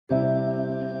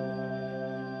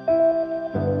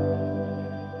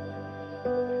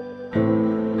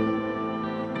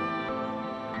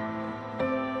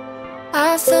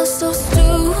felt so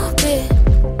stupid,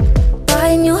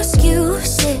 buying you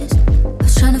excuses. I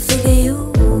was trying to figure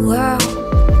you out.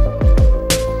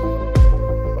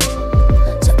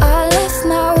 So I left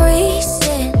my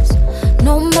reasons,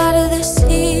 no matter the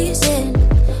season.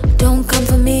 Don't come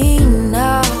for me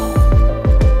now,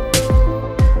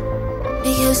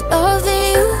 because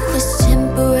loving you was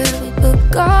temporary, but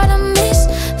God, I miss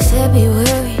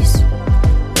February's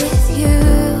with you.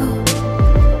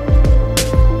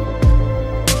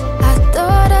 I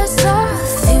thought I saw a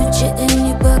future in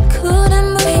you, but couldn't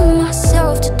bring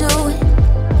myself to do it.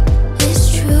 It's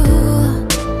true.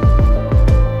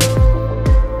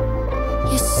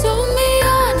 You sold me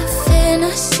on a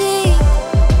fantasy,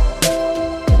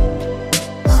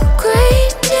 a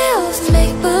great deal of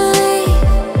make-believe.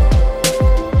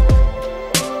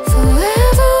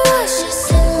 Forever was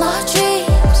just in my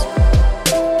dreams.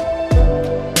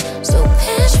 So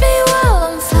pinch me while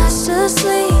I'm fast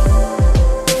asleep.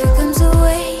 Here comes a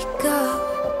wake up.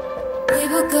 We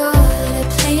were good at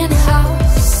playing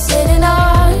house, sitting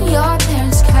on your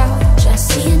parents' couch. I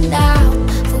see it now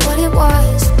for what it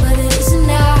was, but it isn't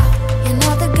now. You're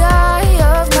not the guy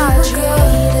of my dreams. We were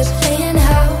good at playing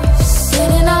house,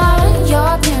 sitting on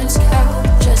your parents'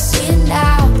 couch. I see it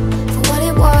now for what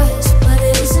it was, but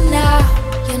it isn't now.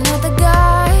 You're not the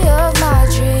guy of my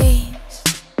dreams.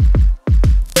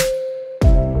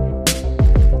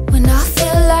 When I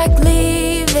feel like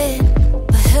leaving,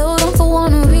 but held on for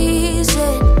one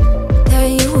reason, that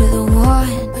you were the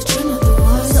one, but you're not the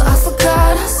one. So I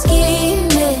forgot I'm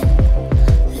scheming,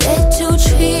 led to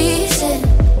treason.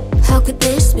 How could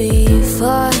this be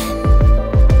fun?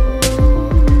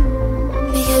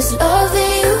 Because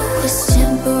loving you was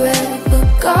temporary, but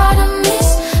God, I miss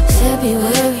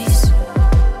February's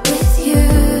with you.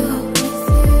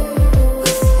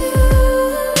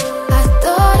 I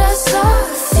thought I saw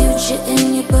a future in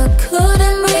you, but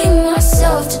couldn't bring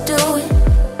myself to do it.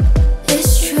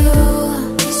 It's true.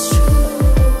 It's true.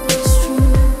 It's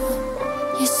true.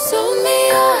 You sold me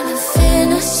on a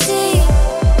fantasy,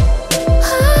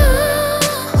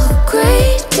 a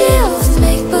great deal of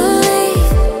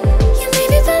make-believe. You made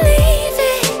me believe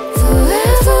it.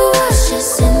 Forever was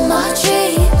just in my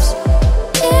dreams.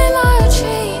 In my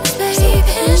dreams, baby,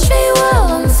 pinch me while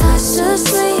I'm fast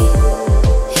asleep.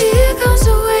 Here comes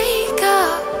a wake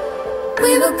up.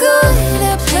 We were good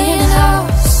at playing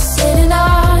house, sitting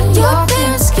on your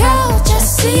parents' couch. I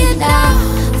see it now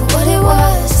for what it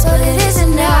was, but it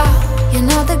isn't now. You're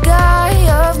not the guy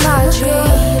of my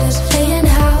dreams. Playing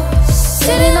house,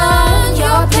 sitting on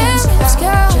your parents'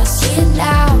 couch. I see it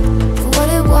now for what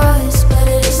it was, but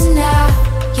it isn't now.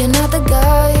 You're not the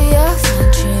guy of my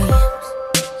dreams.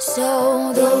 So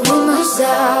the rumor's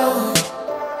out,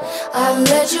 I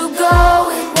let you go,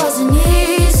 it wasn't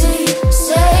easy.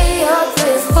 Say a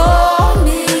prayer for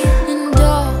me, and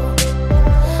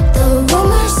the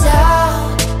rumor's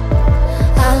out,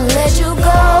 I let you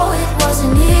go, it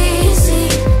wasn't easy.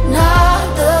 Not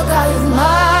the guy of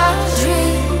my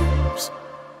dreams.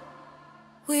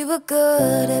 We were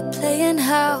good at playing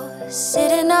house,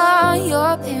 sitting on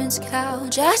your parents'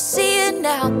 couch. I see it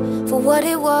now for what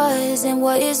it was and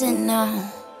what isn't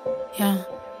now. Yeah,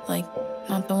 like,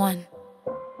 not the one.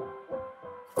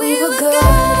 We were good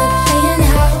at playing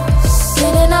house,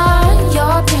 sitting on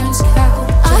your parents'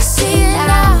 couch. I see it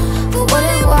now for what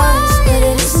it was, but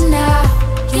it isn't now.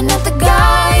 You're not the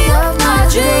guy of my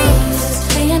dreams.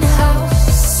 Playing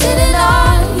house, sitting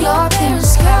on your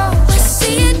parents' couch. I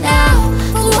see it now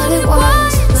for what it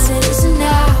was, but it isn't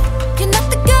now. You're not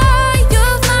the guy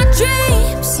of my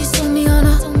dreams. You sold me on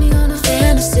a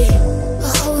fantasy, a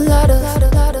whole lot of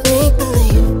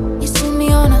make-believe. You sold me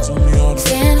on a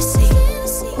fantasy,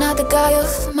 not the guy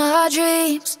of my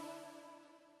dreams.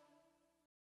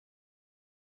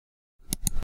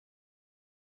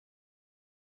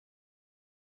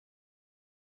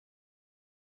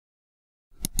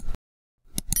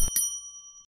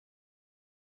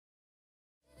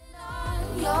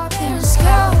 Your parents'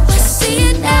 couch. I see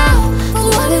it now for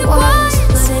what it was,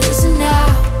 but it isn't now.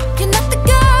 You're not the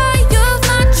guy of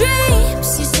my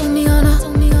dreams. You sold me on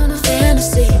a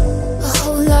fantasy, a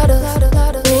whole lot of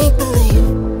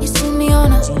make-believe. You sold me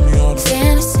on a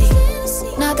fantasy,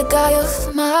 not the guy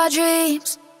of my dreams.